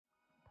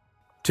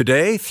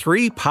Today,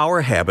 3 power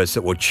habits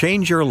that will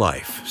change your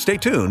life. Stay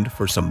tuned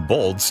for some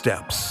bold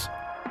steps.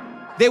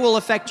 They will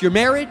affect your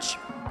marriage,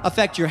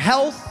 affect your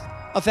health,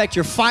 affect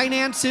your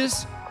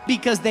finances,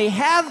 because they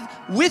have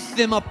with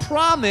them a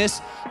promise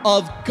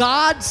of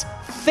God's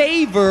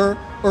favor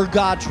or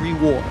God's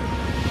reward.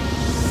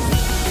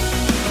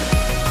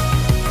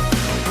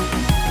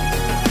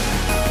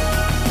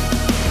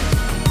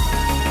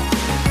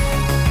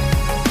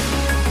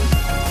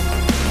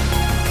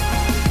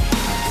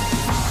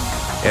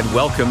 And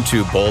welcome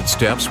to Bold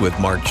Steps with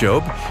Mark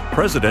Jobe,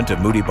 president of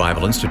Moody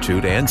Bible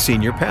Institute and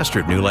senior pastor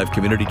at New Life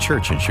Community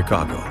Church in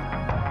Chicago.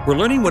 We're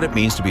learning what it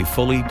means to be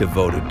fully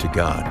devoted to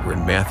God. We're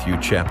in Matthew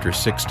chapter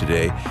 6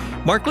 today.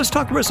 Mark, let's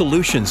talk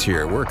resolutions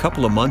here. We're a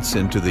couple of months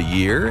into the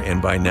year, and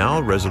by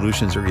now,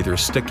 resolutions are either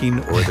sticking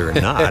or they're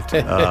not.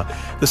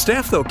 The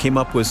staff, though, came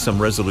up with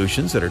some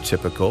resolutions that are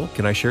typical.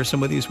 Can I share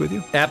some of these with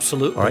you?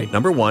 Absolutely. All right.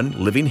 Number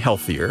 1, living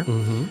healthier.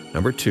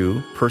 Number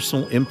 2,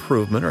 personal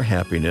improvement or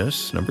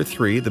happiness. Number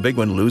 3, the big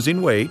one,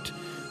 losing weight.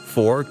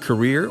 4,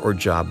 career or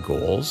job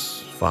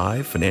goals.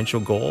 5,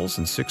 financial goals.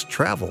 And 6,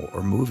 travel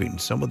or moving.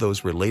 Some of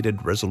those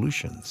related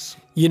resolutions.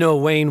 You know,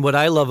 Wayne, what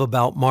I love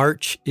about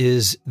March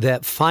is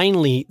that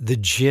finally the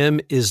gym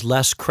is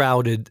less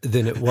crowded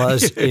than it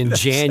was in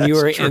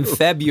January and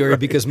February,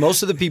 because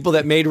most of the people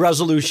that made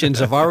resolutions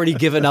have already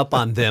given up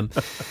on them.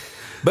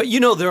 But you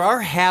know, there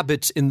are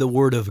habits in the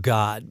Word of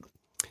God.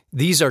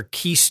 These are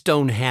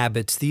keystone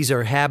habits. These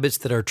are habits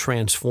that are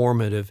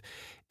transformative.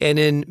 And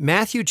in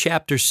Matthew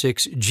chapter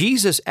 6,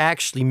 Jesus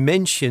actually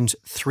mentions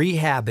 3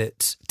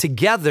 habits.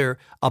 Together,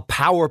 a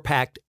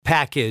power-packed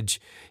package.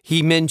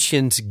 He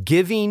mentions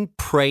giving,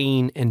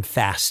 praying, and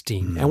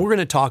fasting. And we're going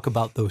to talk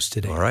about those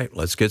today. All right,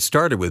 let's get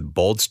started with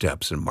Bold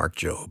Steps and Mark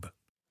Jobe.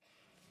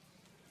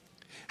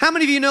 How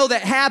many of you know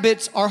that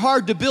habits are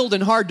hard to build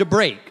and hard to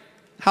break?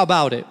 How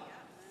about it?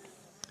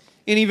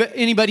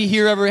 Anybody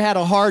here ever had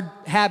a hard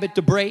habit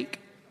to break?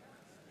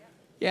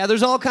 Yeah,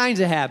 there's all kinds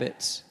of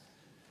habits.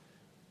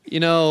 You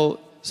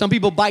know, some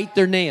people bite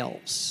their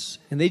nails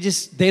and they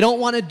don't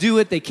want to do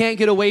it. They can't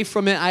get away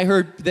from it. I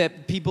heard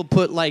that people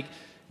put like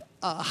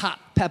hot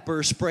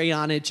pepper spray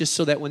on it just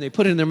so that when they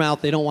put it in their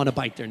mouth, they don't want to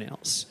bite their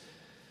nails.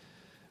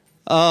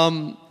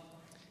 Other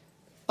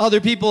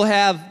people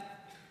have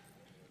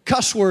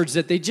cuss words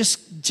that they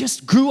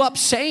just grew up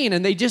saying,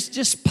 and they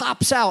just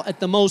pops out at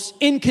the most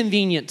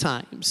inconvenient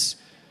times.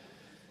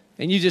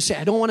 And you just say,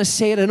 I don't want to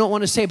say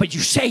it, but you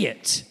say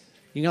it.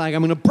 You're like,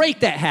 I'm going to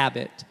break that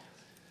habit.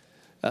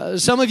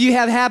 Some of you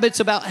have habits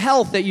about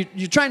health that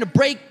you're trying to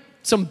break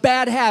some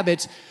bad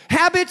habits.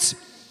 Habits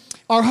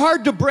are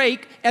hard to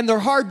break and they're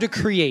hard to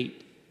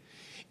create.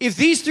 If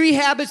these 3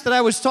 habits that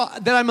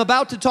I'm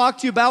about to talk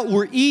to you about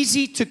were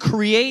easy to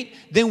create,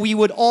 then we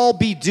would all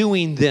be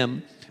doing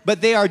them.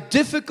 But they are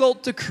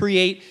difficult to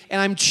create,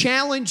 and I'm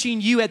challenging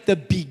you at the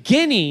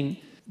beginning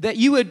that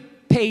you would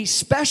pay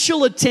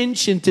special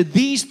attention to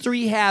these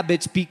 3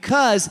 habits,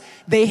 because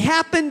they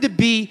happen to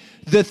be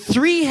the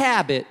 3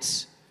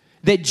 habits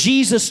that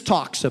Jesus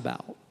talks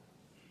about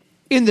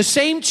in the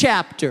same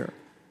chapter,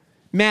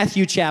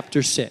 Matthew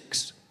chapter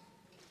 6.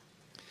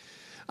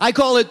 I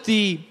call it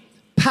the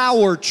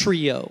power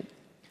trio.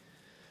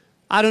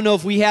 I don't know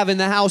if we have in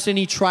the house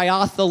any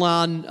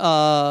triathlon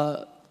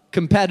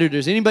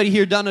competitors. Anybody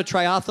here done a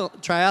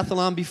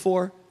triathlon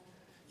before?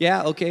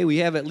 Yeah, okay, we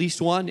have at least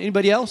one.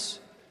 Anybody else?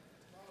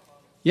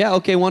 Yeah,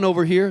 okay, one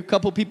over here. A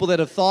couple people that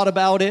have thought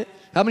about it.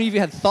 How many of you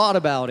had thought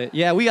about it?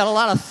 Yeah, we got a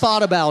lot of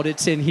thought about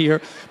it's in here,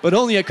 but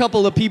only a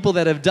couple of people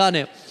that have done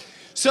it.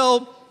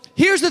 So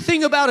here's the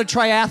thing about a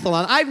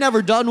triathlon. I've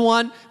never done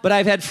one, but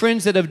I've had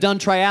friends that have done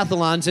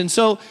triathlons. And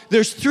so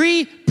there's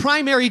 3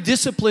 primary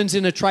disciplines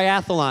in a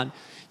triathlon.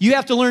 You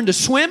have to learn to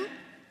swim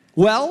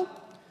well,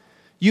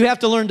 you have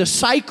to learn to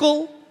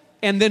cycle,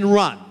 and then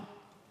run.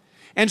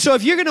 And so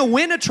if you're going to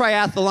win a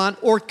triathlon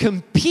or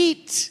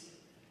compete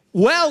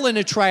well in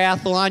a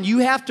triathlon, you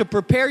have to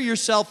prepare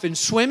yourself in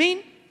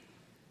swimming,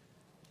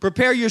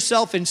 prepare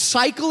yourself in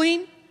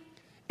cycling,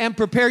 and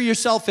prepare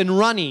yourself in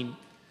running.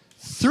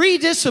 3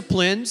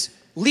 disciplines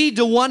lead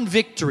to 1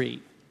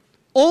 victory.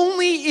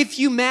 Only if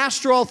you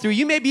master all 3.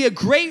 You may be a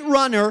great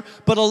runner,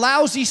 but a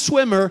lousy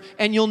swimmer,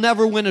 and you'll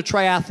never win a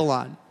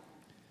triathlon.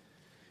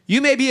 You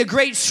may be a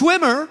great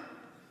swimmer,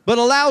 but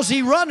a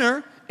lousy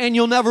runner, and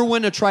you'll never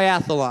win a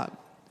triathlon.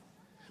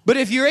 But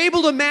if you're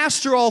able to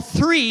master all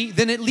 3,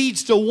 then it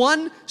leads to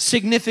 1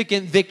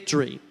 significant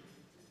victory.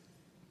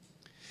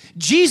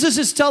 Jesus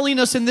is telling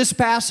us in this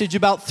passage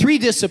about 3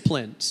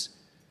 disciplines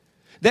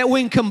that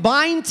when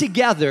combined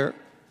together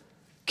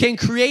can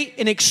create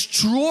an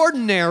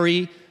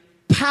extraordinary,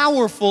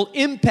 powerful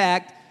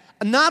impact,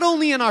 not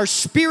only in our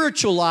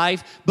spiritual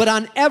life, but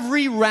on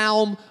every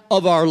realm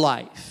of our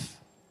life.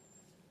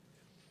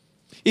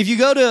 If you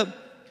go to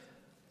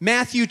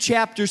Matthew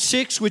chapter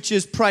 6, which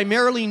is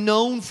primarily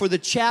known for the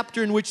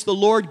chapter in which the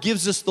Lord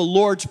gives us the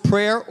Lord's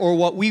Prayer, or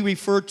what we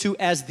refer to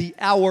as the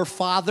Our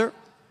Father,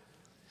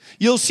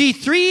 you'll see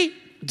 3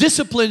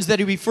 disciplines that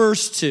he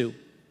refers to.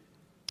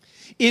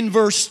 In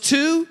verse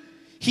 2,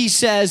 he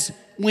says,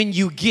 when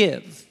you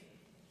give.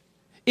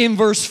 In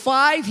verse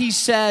 5, he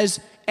says,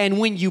 and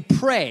when you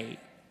pray.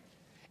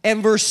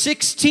 And verse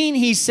 16,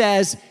 he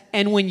says,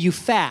 and when you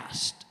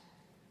fast.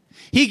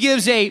 He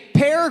gives a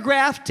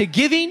paragraph to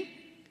giving,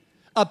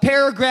 a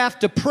paragraph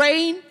to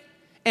praying,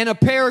 and a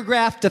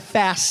paragraph to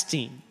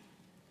fasting.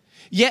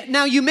 Yet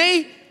now you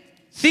may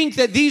think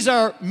that these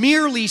are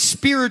merely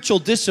spiritual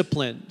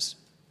disciplines.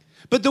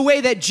 But the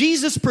way that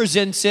Jesus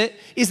presents it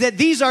is that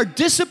these are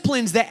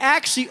disciplines that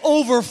actually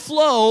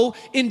overflow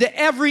into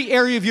every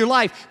area of your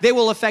life. They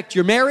will affect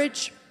your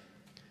marriage,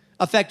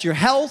 affect your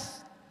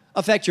health,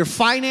 affect your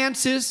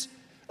finances,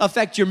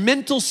 affect your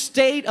mental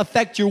state,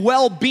 affect your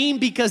well-being,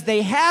 because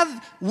they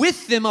have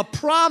with them a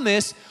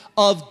promise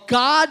of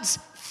God's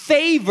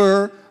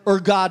favor or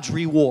God's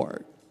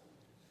reward.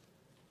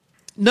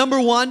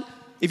 Number one,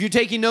 if you're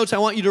taking notes, I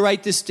want you to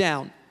write this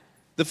down.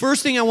 The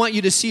first thing I want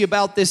you to see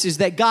about this is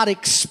that God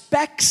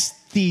expects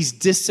these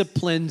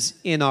disciplines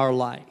in our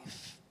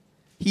life.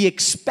 He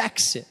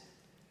expects it.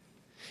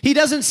 He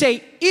doesn't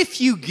say, if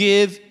you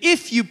give,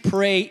 if you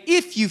pray,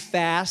 if you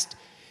fast.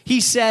 He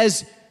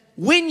says,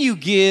 when you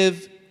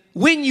give,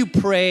 when you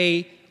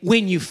pray,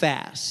 when you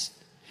fast.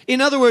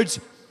 In other words,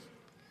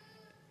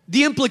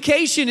 the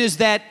implication is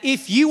that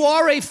if you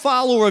are a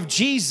follower of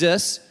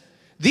Jesus,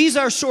 these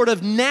are sort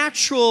of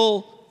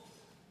natural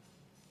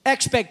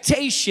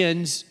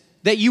expectations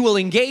that you will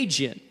engage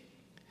in.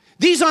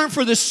 These aren't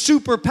for the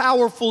super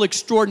powerful,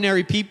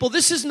 extraordinary people.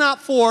 This is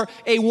not for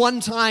a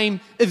one-time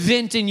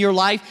event in your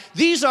life.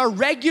 These are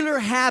regular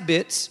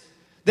habits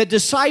that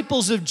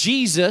disciples of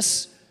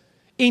Jesus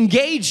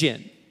engage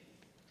in.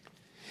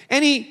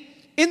 And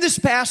in this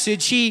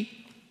passage, he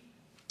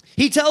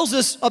tells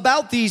us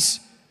about these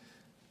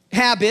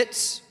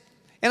habits.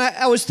 And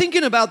I was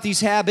thinking about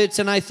these habits,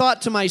 and I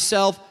thought to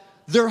myself,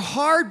 they're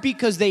hard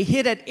because they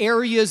hit at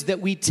areas that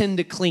we tend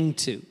to cling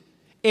to,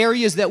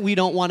 areas that we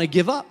don't want to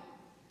give up.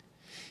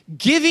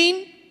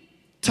 Giving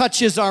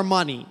touches our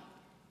money.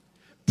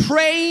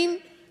 Praying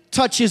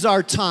touches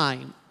our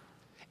time.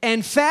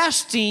 And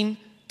fasting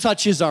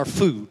touches our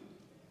food.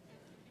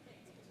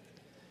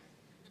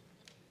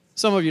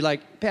 Some of you are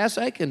like,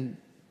 Pastor, I can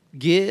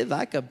give,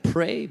 I can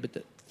pray, but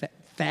the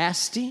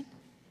fasting?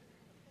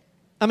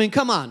 I mean,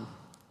 come on.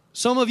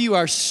 Some of you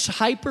are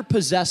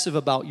hyper-possessive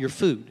about your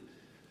food.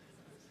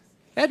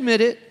 Admit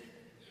it.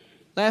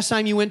 Last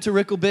time you went to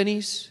Rickle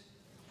Benny's,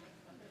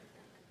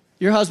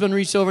 your husband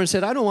reached over and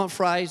said, I don't want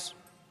fries.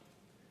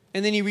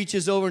 And then he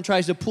reaches over and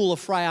tries to pull a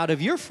fry out of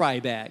your fry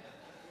bag.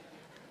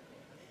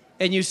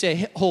 And you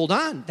say, hold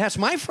on, that's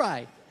my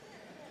fry.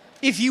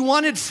 If you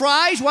wanted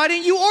fries, why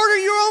didn't you order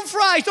your own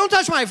fries? Don't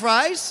touch my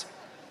fries.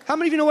 How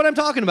many of you know what I'm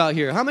talking about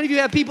here? How many of you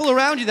have people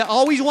around you that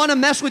always want to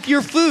mess with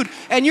your food?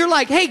 And you're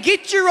like, hey,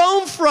 get your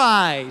own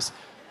fries.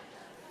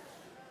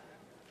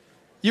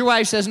 Your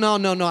wife says, no,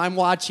 I'm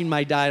watching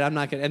my diet. I'm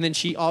not going to. And then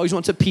she always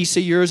wants a piece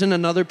of yours and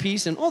another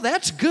piece. And, oh,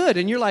 that's good.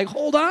 And you're like,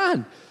 hold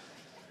on.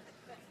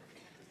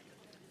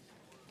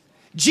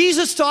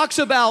 Jesus talks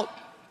about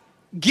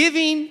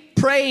giving,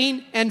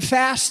 praying, and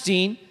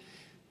fasting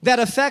that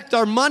affect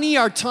our money,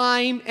 our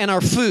time, and our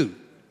food.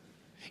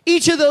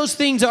 Each of those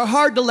things are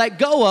hard to let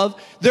go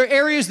of. They're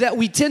areas that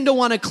we tend to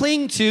want to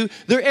cling to.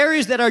 They're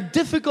areas that are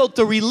difficult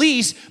to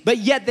release, but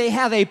yet they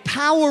have a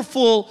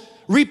powerful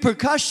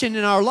repercussion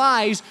in our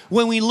lives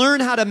when we learn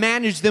how to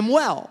manage them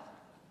well.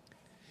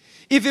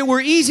 If it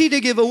were easy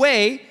to give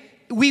away,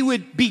 we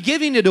would be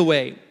giving it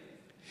away.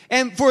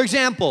 And for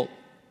example,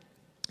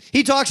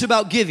 he talks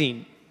about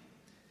giving.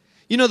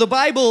 You know, the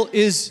Bible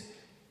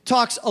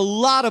talks a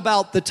lot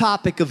about the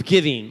topic of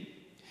giving.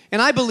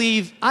 And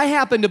I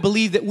happen to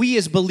believe that we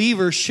as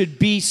believers should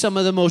be some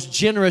of the most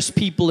generous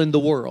people in the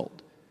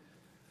world.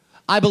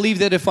 I believe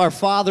that if our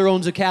Father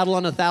owns a cattle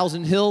on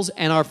 1,000 hills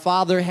and our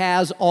Father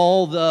has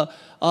all the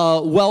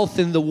wealth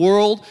in the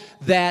world,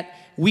 that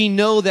we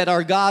know that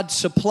our God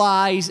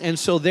supplies, and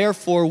so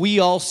therefore we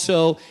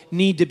also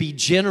need to be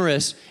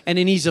generous, and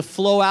it needs to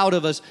flow out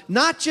of us,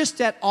 not just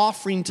at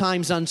offering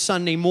times on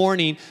Sunday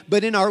morning,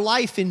 but in our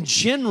life in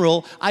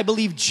general. I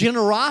believe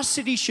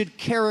generosity should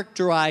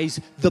characterize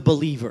the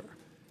believer.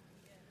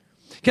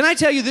 Can I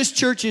tell you, this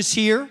church is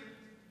here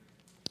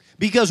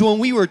because when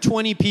we were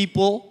 20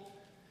 people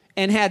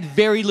and had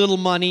very little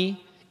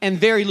money and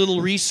very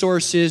little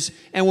resources,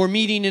 and we're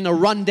meeting in a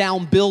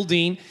rundown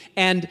building,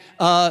 and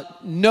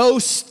no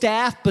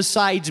staff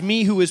besides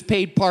me who was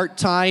paid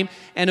part-time,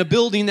 and a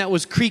building that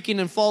was creaking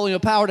and falling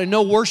apart, and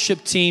no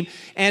worship team.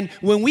 And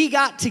when we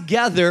got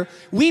together,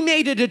 we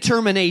made a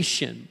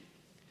determination.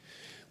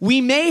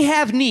 We may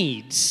have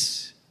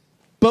needs,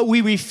 but we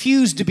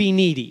refuse to be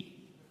needy.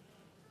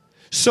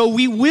 So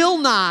we will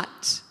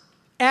not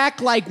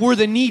act like we're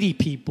the needy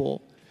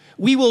people.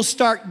 We will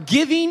start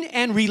giving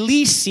and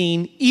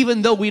releasing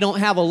even though we don't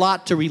have a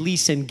lot to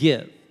release and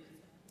give.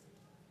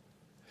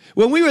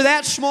 When we were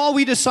that small,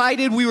 we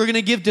decided we were going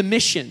to give to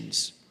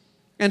missions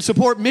and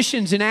support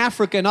missions in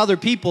Africa and other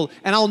people.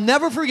 And I'll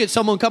never forget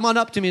someone come on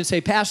up to me and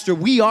say, Pastor,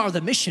 we are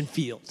the mission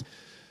field.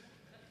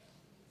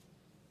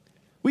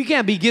 We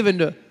can't be given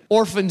to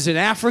orphans in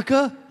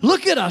Africa.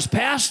 Look at us,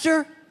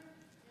 Pastor.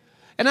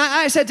 And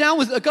I sat down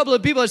with a couple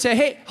of people and said,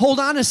 hey, hold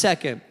on a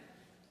second.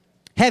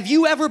 Have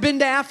you ever been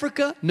to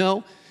Africa?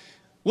 No.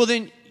 Well,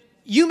 then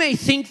you may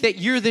think that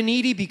you're the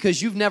needy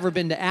because you've never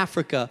been to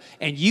Africa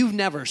and you've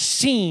never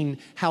seen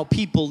how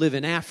people live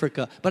in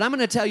Africa. But I'm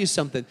going to tell you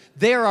something.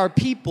 There are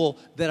people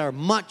that are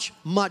much,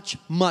 much,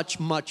 much,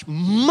 much,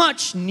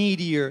 much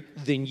needier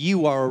than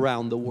you are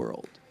around the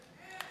world.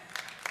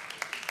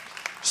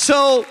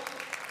 So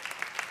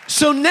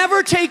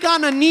never take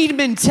on a need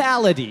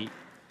mentality.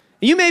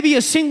 You may be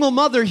a single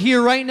mother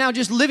here right now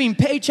just living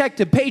paycheck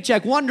to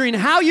paycheck, wondering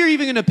how you're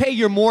even going to pay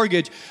your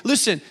mortgage.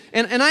 Listen,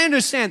 and I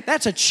understand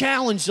that's a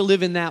challenge to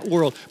live in that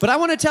world. But I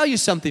want to tell you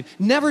something.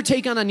 Never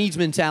take on a needs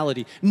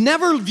mentality.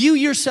 Never view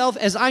yourself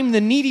as I'm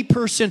the needy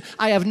person.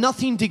 I have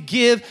nothing to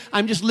give.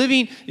 I'm just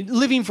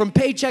living from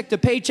paycheck to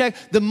paycheck.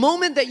 The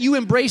moment that you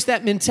embrace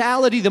that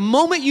mentality, the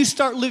moment you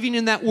start living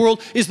in that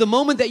world is the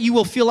moment that you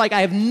will feel like I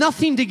have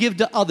nothing to give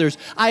to others.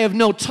 I have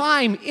no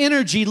time,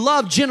 energy,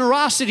 love,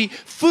 generosity,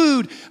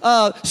 food,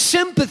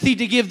 sympathy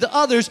to give to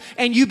others,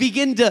 and you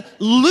begin to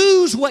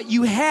lose what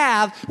you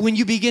have when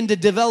you begin to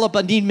develop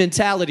a need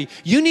mentality.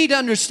 You need to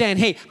understand,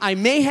 hey, I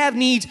may have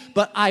needs,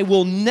 but I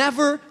will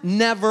never,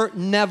 never,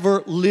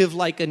 never live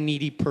like a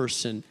needy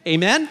person.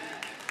 Amen?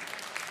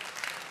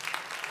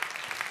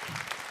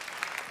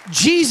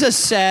 Jesus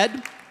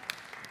said,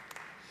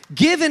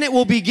 give and it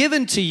will be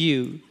given to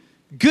you.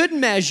 Good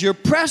measure,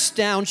 pressed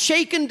down,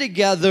 shaken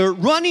together,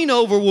 running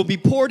over will be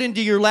poured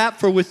into your lap,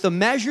 for with the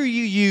measure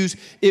you use,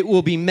 it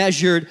will be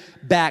measured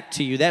back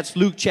to you. That's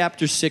Luke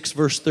chapter 6,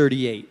 verse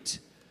 38.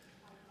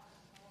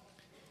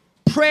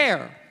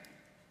 Prayer.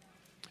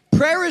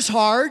 Prayer is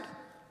hard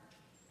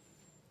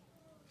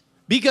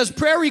because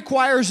prayer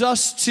requires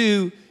us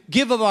to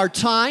give of our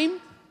time,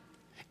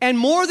 and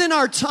more than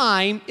our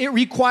time, it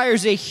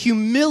requires a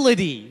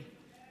humility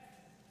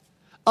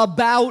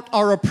about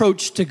our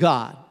approach to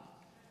God.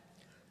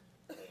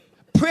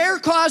 Prayer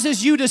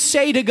causes you to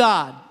say to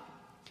God,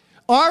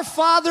 Our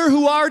Father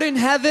who art in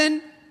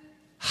heaven,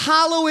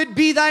 hallowed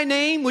be thy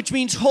name, which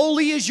means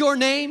holy is your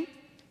name.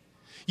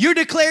 You're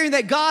declaring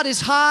that God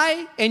is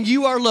high and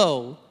you are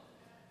low.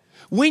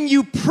 When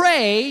you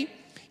pray,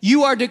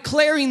 you are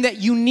declaring that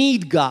you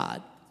need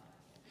God.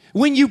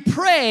 When you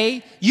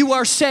pray, you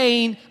are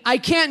saying, I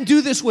can't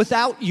do this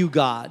without you,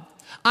 God.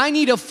 I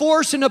need a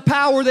force and a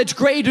power that's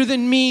greater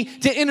than me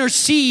to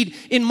intercede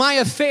in my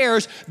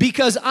affairs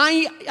because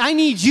I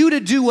need you to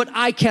do what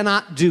I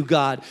cannot do,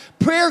 God.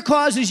 Prayer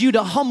causes you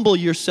to humble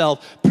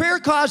yourself. Prayer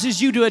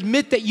causes you to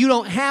admit that you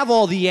don't have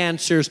all the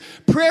answers.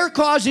 Prayer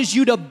causes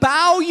you to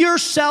bow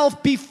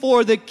yourself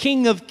before the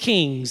King of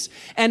Kings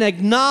and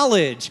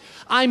acknowledge,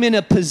 I'm in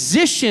a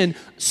position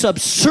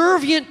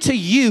subservient to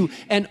you,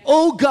 and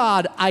oh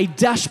God, I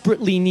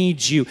desperately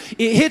need you.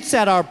 It hits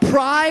at our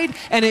pride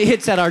and it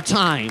hits at our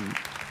time.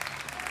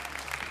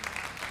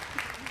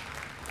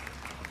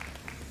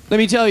 Let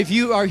me tell you, if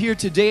you are here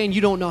today and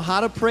you don't know how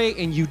to pray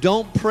and you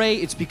don't pray,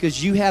 it's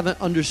because you haven't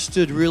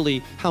understood really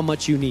how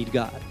much you need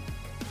God.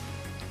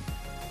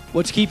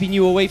 What's keeping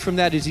you away from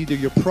that is either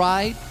your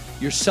pride,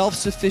 your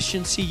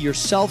self-sufficiency, your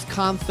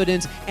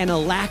self-confidence, and a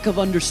lack of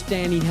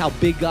understanding how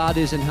big God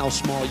is and how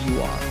small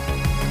you are.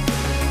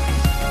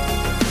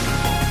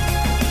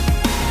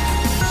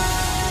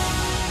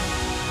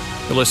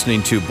 You're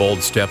listening to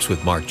Bold Steps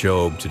with Mark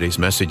Jobe. Today's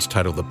message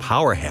titled The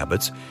Power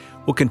Habits.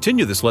 We'll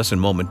continue this lesson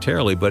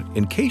momentarily, but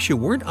in case you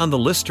weren't on the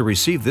list to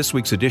receive this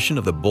week's edition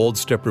of the Bold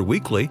Stepper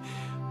Weekly,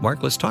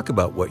 Mark, let's talk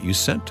about what you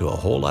sent to a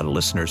whole lot of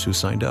listeners who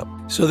signed up.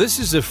 So this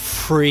is a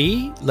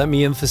free, let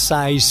me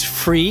emphasize,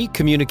 free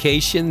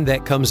communication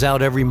that comes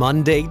out every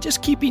Monday,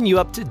 just keeping you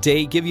up to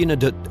date, giving you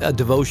a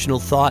devotional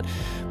thought.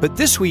 But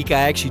this week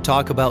I actually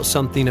talk about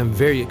something I'm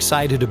very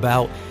excited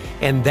about,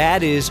 and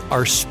that is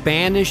our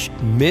Spanish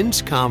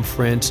Men's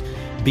Conference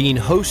being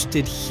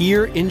hosted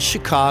here in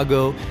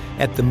Chicago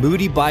at the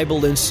Moody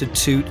Bible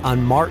Institute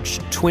on March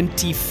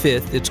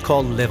 25th. It's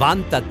called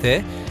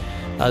Levántate.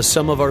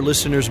 Some of our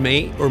listeners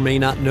may or may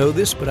not know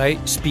this, but I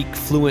speak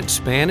fluent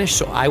Spanish,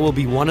 so I will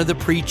be one of the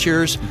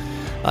preachers.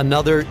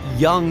 Another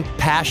young,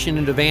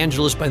 passionate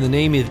evangelist by the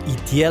name of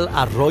Itiel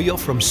Arroyo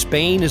from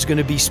Spain is going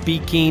to be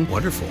speaking.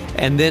 Wonderful.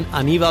 And then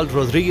Aníbal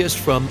Rodriguez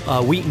from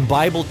Wheaton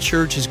Bible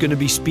Church is going to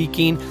be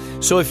speaking.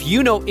 So if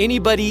you know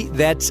anybody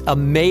that's a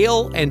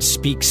male and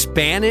speaks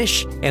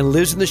Spanish and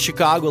lives in the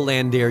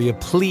Chicagoland area,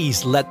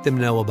 please let them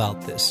know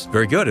about this.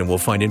 Very good, and we'll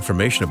find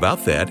information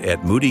about that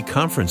at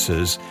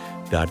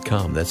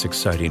moodyconferences.com. That's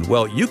exciting.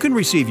 Well, you can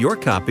receive your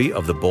copy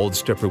of the Bold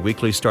Stepper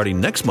Weekly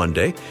starting next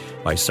Monday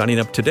by signing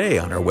up today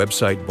on our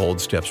website,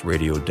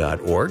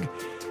 boldstepsradio.org.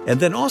 And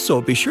then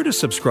also be sure to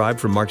subscribe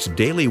for Mark's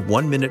daily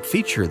 1-minute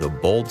feature, the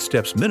Bold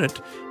Steps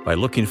Minute, by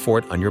looking for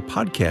it on your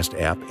podcast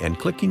app and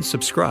clicking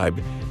subscribe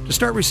to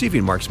start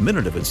receiving Mark's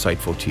minute of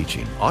insightful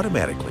teaching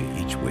automatically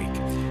each week.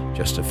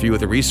 Just a few of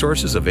the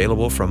resources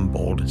available from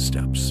Bold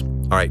Steps.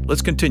 All right,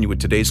 let's continue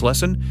with today's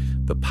lesson,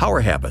 The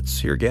Power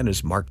Habits. Here again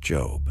is Mark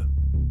Jobe.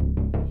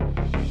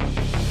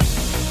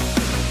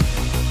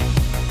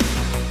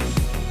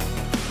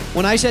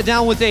 When I sat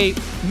down with a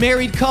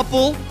married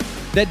couple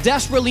that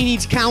desperately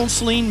needs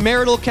counseling,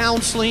 marital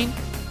counseling.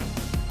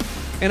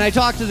 And I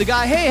talked to the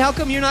guy, hey, how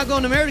come you're not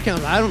going to marital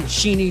counseling? I don't know.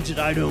 She needs it,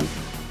 I don't.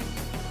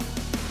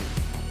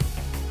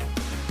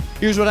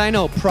 Here's what I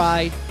know,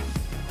 pride.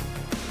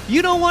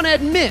 You don't want to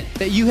admit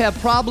that you have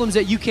problems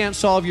that you can't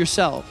solve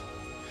yourself.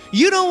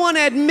 You don't want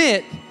to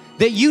admit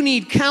that you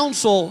need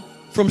counsel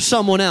from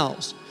someone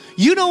else.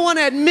 You don't want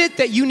to admit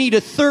that you need a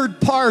third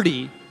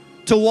party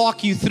to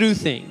walk you through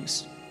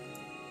things.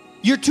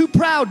 You're too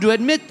proud to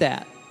admit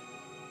that.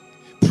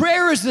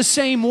 Prayer is the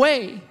same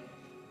way.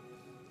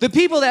 The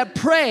people that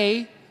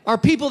pray are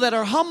people that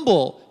are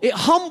humble. It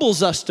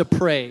humbles us to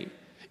pray.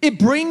 It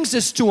brings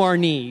us to our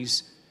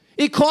knees.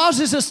 It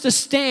causes us to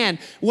stand.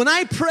 When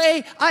I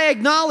pray, I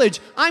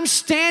acknowledge I'm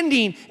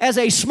standing as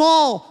a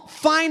small,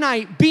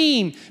 finite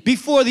being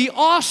before the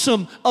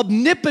awesome,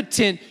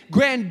 omnipotent,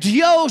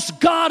 grandiose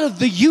God of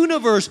the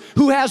universe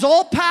who has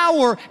all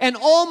power and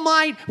all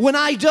might when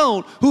I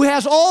don't, who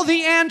has all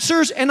the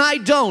answers and I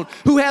don't,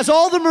 who has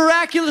all the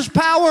miraculous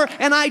power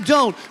and I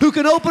don't, who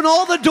can open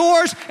all the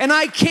doors and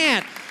I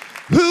can't,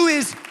 who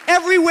is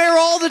everywhere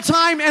all the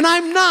time and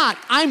I'm not.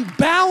 I'm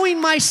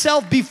bowing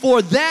myself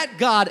before that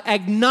God,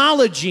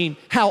 acknowledging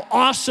how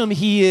awesome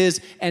He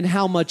is and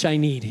how much I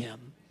need Him.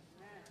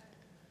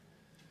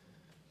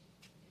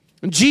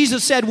 And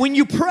Jesus said, when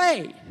you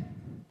pray,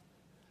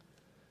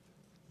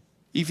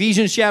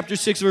 Ephesians chapter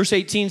 6 verse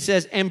 18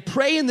 says, and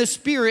pray in the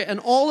Spirit on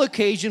all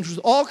occasions with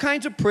all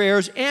kinds of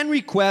prayers and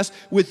requests.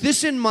 With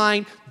this in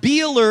mind, be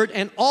alert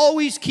and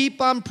always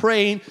keep on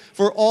praying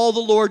for all the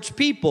Lord's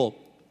people.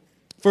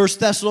 1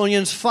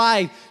 Thessalonians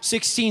 5,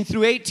 16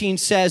 through 18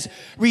 says,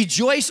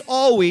 rejoice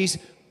always,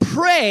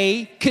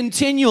 pray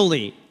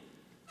continually.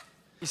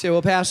 You say,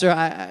 well, Pastor,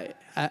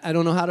 I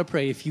don't know how to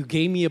pray. If you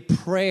gave me a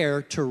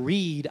prayer to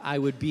read, I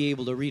would be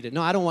able to read it.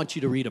 No, I don't want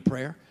you to read a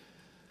prayer.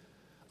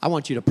 I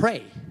want you to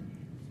pray.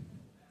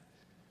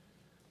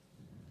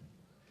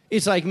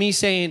 It's like me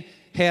saying,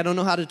 hey, I don't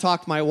know how to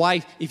talk to my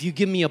wife. If you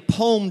give me a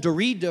poem to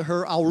read to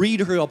her, I'll read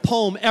her a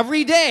poem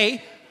every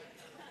day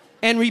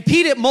and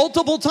repeat it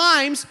multiple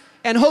times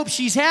and hope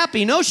she's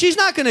happy. No, she's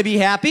not going to be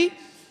happy.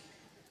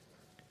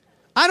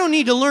 I don't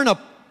need to learn a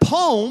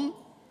poem.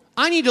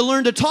 I need to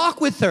learn to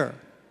talk with her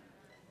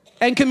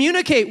and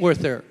communicate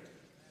with her.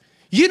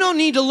 You don't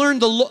need to learn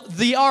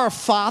the Our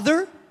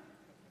Father.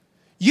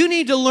 You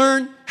need to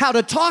learn how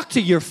to talk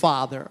to your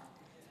Father.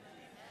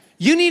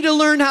 You need to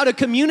learn how to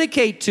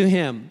communicate to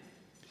Him.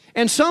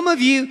 And some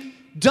of you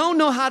don't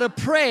know how to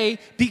pray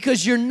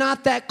because you're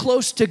not that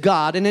close to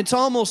God. And it's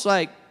almost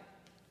like,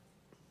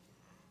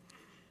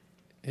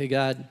 hey,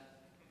 God,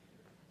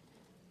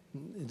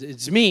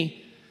 it's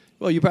me.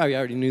 Well, you probably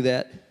already knew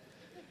that.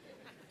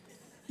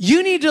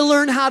 You need to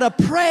learn how to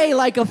pray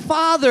like a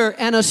father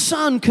and a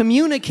son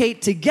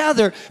communicate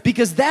together,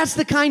 because that's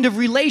the kind of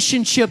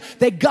relationship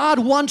that God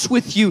wants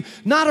with you.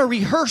 Not a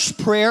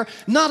rehearsed prayer,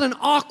 not an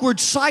awkward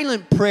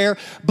silent prayer,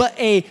 but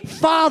a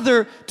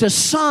father to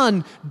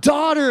son,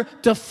 daughter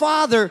to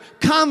father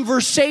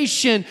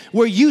conversation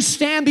where you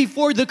stand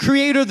before the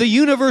Creator of the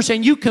universe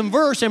and you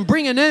converse and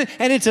bring it in,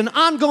 and it's an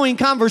ongoing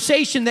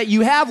conversation that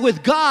you have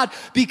with God,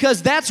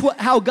 because that's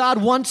how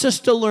God wants us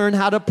to learn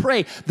how to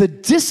pray. The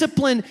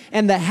discipline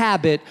and the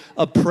habit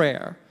of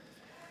prayer.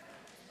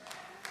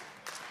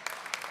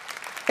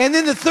 And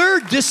then the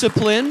third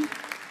discipline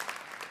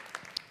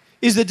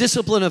is the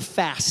discipline of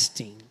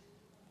fasting.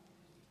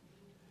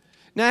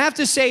 Now I have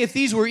to say, if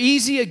these were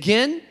easy,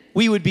 again,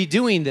 we would be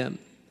doing them.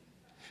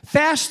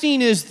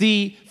 Fasting is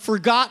the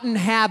forgotten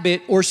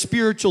habit or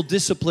spiritual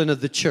discipline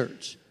of the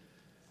church.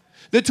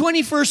 The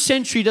 21st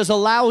century does a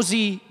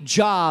lousy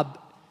job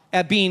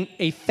at being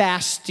a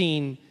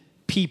fasting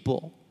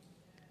people.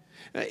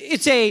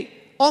 It's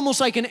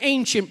almost like an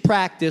ancient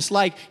practice.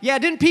 Like, yeah,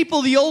 didn't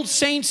people, the old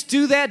saints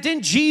do that?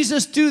 Didn't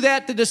Jesus do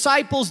that? The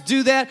disciples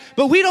do that?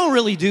 But we don't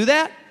really do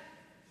that.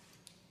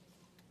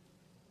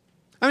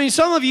 I mean,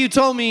 some of you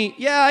told me,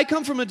 yeah, I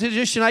come from a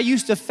tradition, I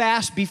used to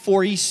fast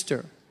before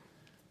Easter.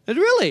 But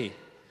really?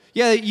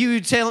 Yeah, you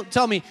would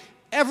tell me,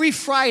 every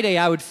Friday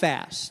I would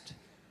fast.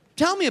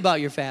 Tell me about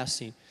your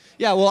fasting.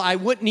 Yeah, well, I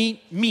wouldn't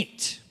eat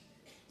meat.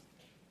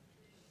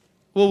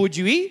 Well, would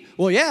you eat?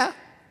 Well, yeah.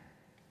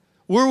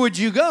 Where would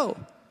you go?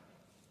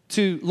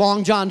 To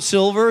Long John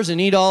Silver's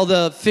and eat all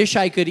the fish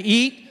I could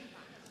eat?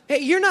 Hey,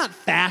 you're not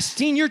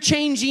fasting, you're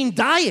changing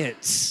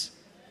diets.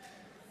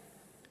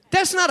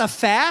 That's not a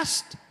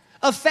fast.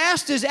 A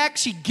fast is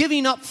actually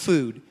giving up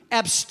food,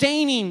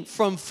 abstaining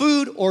from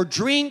food or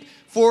drink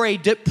for a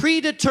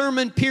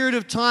predetermined period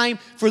of time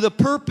for the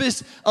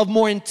purpose of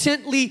more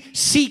intently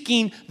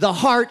seeking the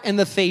heart and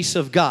the face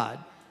of God.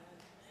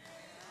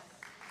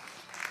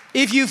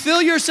 If you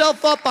fill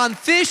yourself up on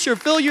fish or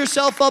fill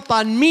yourself up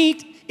on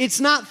meat, it's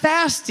not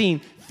fasting.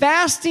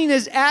 Fasting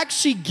is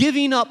actually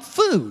giving up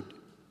food.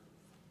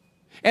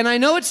 And I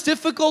know it's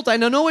difficult, I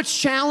know it's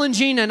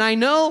challenging, and I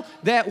know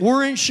that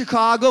we're in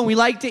Chicago and we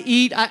like to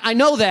eat, I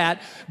know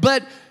that,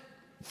 but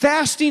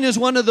fasting is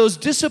one of those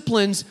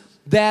disciplines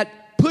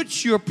that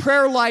puts your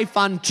prayer life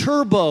on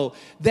turbo,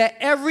 that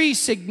every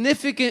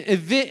significant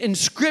event in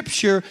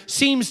Scripture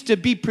seems to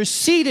be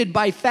preceded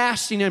by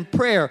fasting and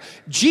prayer.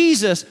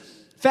 Jesus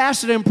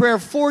fasted in prayer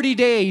 40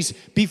 days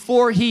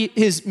before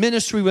his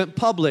ministry went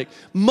public.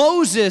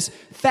 Moses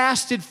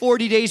fasted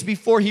 40 days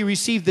before he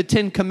received the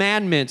 10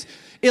 Commandments.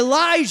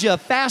 Elijah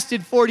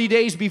fasted 40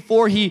 days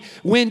before he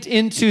went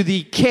into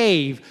the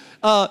cave.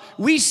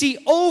 We see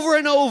over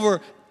and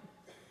over,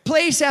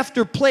 place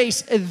after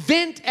place,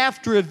 event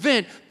after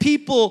event,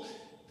 people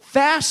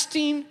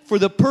fasting for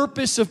the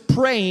purpose of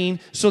praying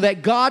so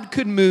that God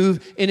could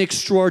move in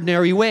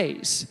extraordinary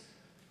ways.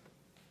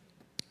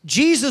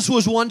 Jesus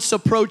was once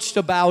approached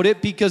about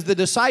it because the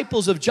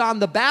disciples of John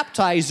the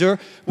Baptizer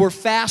were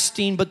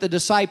fasting, but the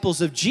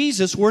disciples of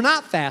Jesus were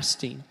not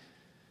fasting.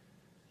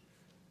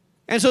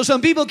 And so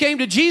some people came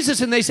to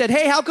Jesus and they said,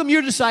 hey, how come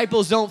your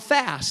disciples don't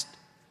fast?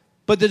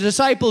 But the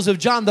disciples of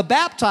John the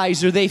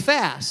Baptizer, they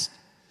fast.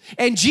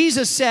 And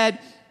Jesus said,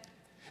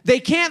 they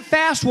can't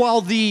fast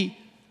while the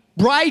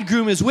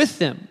bridegroom is with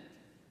them,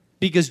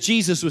 because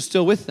Jesus was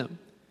still with them.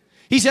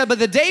 He said, but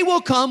the day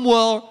will come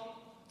where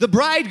the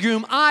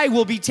bridegroom, I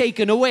will be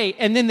taken away,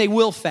 and then they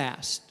will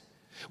fast.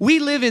 We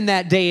live in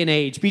that day and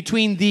age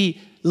between the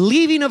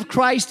leaving of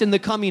Christ and the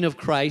coming of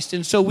Christ.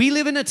 And so we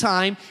live in a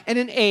time and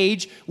an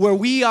age where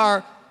we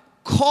are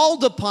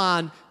called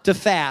upon to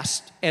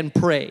fast and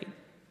pray.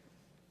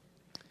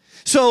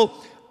 So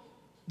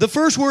the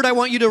first word I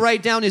want you to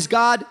write down is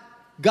God.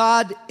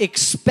 God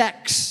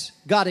expects.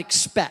 God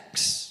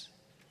expects.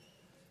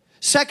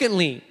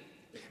 Secondly,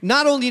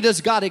 not only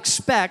does God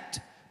expect,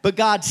 but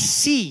God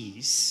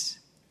sees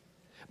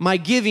my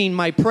giving,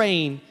 my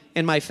praying,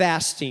 and my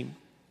fasting.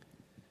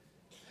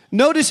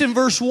 Notice in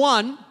verse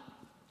 1,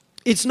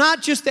 it's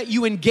not just that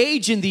you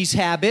engage in these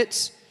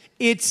habits,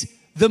 it's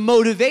the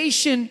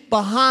motivation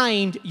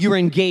behind your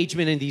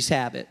engagement in these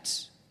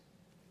habits.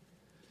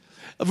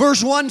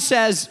 Verse 1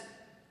 says,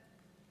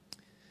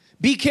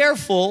 be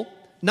careful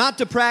not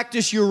to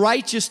practice your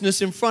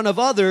righteousness in front of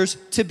others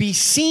to be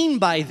seen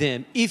by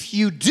them. If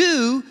you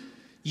do,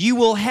 you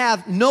will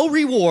have no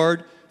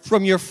reward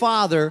from your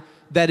Father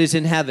that is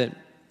in heaven.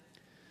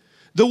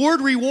 The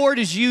word reward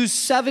is used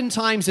 7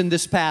 times in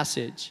this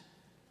passage.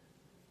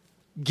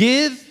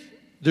 Give,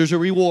 there's a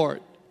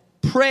reward.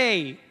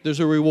 Pray,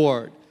 there's a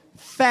reward.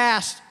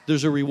 Fast,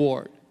 there's a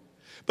reward.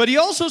 But he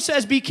also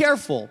says, be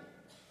careful.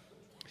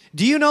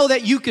 Do you know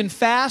that you can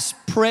fast,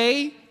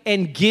 pray,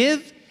 and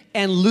give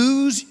and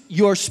lose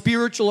your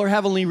spiritual or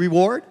heavenly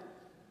reward?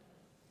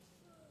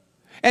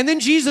 And then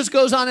Jesus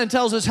goes on and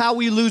tells us how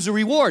we lose a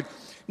reward.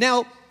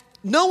 Now,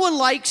 no one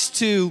likes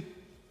to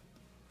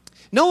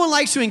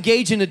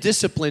engage in a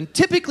discipline.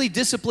 Typically,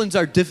 disciplines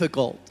are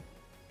difficult.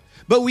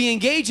 But we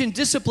engage in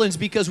disciplines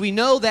because we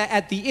know that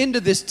at the end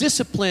of this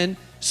discipline,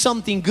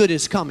 something good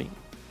is coming.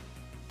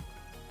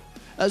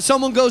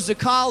 Someone goes to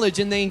college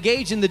and they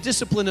engage in the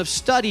discipline of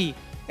study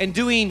and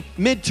doing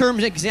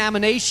midterm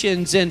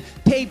examinations and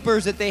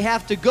papers that they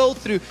have to go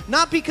through,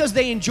 not because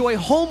they enjoy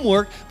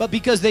homework, but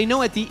because they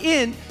know at the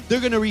end they're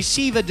going to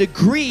receive a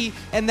degree,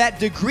 and that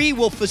degree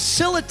will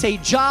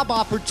facilitate job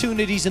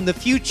opportunities in the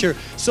future.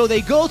 So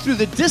they go through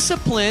the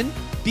discipline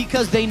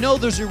because they know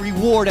there's a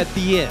reward at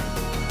the end.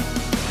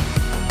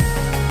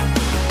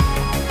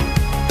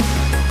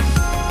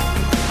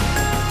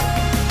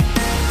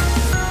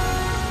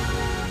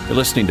 You're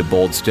listening to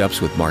Bold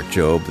Steps with Mark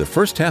Jobe, the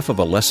first half of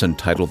a lesson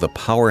titled The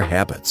Power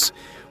Habits.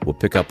 We'll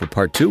pick up with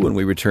part 2 when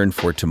we return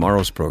for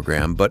tomorrow's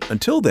program. But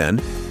until then,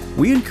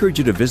 we encourage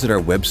you to visit our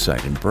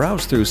website and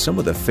browse through some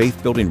of the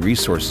faith-building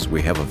resources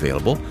we have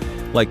available,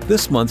 like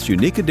this month's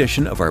unique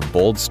edition of our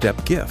Bold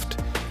Step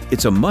gift.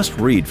 It's a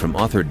must-read from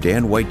author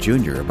Dan White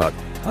Jr. about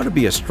how to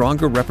be a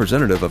stronger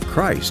representative of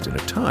Christ in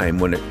a time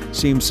when it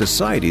seems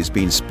society is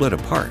being split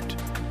apart.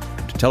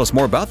 To tell us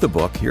more about the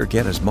book, here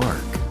again is Mark.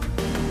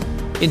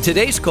 In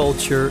today's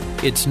culture,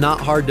 it's not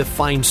hard to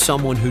find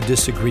someone who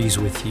disagrees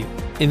with you.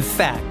 In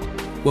fact,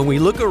 when we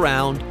look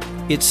around,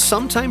 it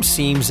sometimes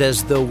seems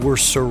as though we're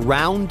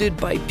surrounded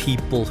by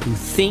people who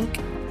think,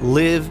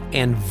 live,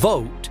 and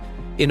vote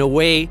in a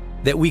way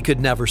that we could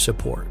never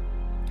support.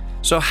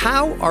 So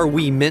how are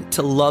we meant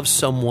to love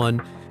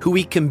someone who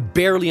we can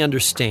barely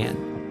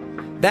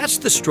understand? That's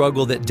the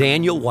struggle that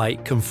Daniel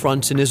White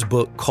confronts in his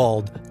book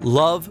called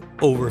Love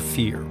Over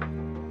Fear.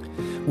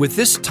 With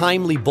this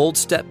timely Bold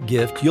Step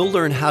gift, you'll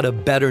learn how to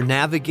better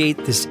navigate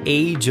this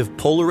age of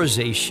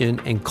polarization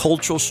and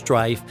cultural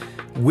strife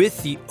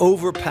with the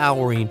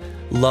overpowering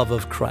love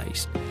of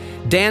Christ.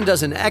 Dan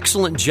does an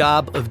excellent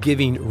job of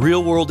giving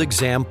real-world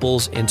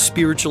examples and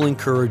spiritual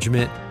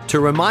encouragement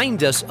to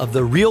remind us of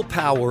the real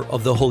power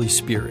of the Holy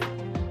Spirit.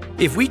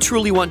 If we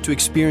truly want to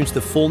experience the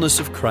fullness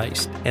of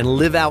Christ and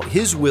live out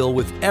His will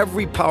with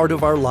every part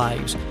of our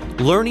lives,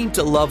 learning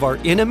to love our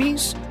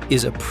enemies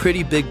is a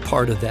pretty big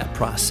part of that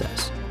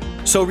process.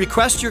 So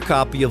request your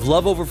copy of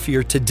Love Over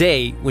Fear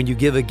today when you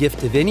give a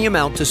gift of any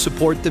amount to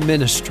support the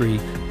ministry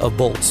of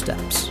Bold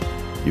Steps.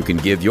 You can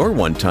give your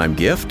one-time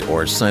gift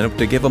or sign up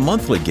to give a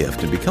monthly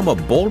gift and become a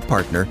Bold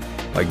partner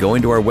by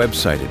going to our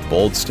website at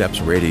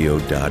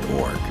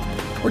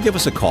boldstepsradio.org. Or give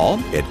us a call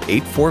at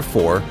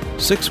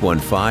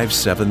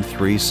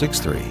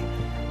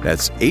 844-615-7363.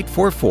 That's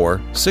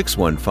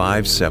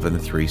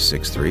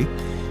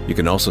 844-615-7363. You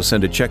can also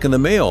send a check in the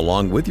mail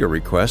along with your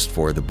request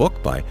for the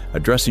book by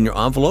addressing your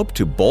envelope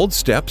to Bold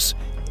Steps,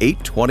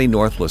 820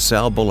 North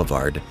LaSalle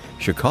Boulevard,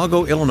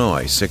 Chicago,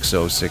 Illinois,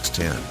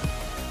 60610.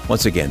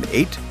 Once again,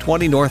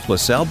 820 North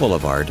LaSalle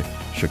Boulevard,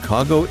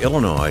 Chicago,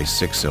 Illinois,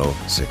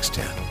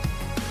 60610.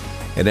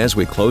 And as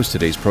we close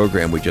today's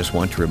program, we just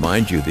want to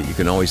remind you that you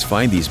can always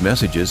find these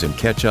messages and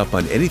catch up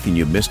on anything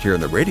you missed here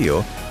on the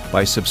radio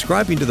by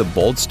subscribing to the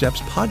Bold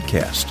Steps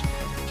podcast.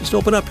 Just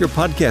open up your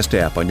podcast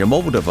app on your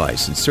mobile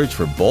device and search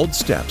for Bold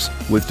Steps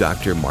with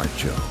Dr. Mark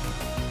Jobe.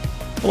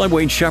 Well, I'm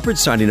Wayne Shepherd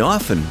signing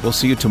off, and we'll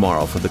see you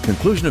tomorrow for the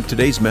conclusion of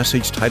today's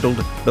message titled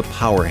The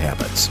Power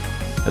Habits.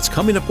 That's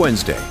coming up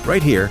Wednesday,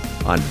 right here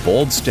on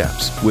Bold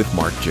Steps with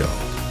Mark Jobe.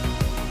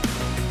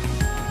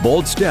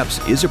 Bold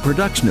Steps is a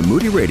production of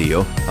Moody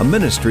Radio, a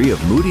ministry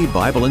of Moody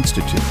Bible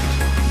Institute.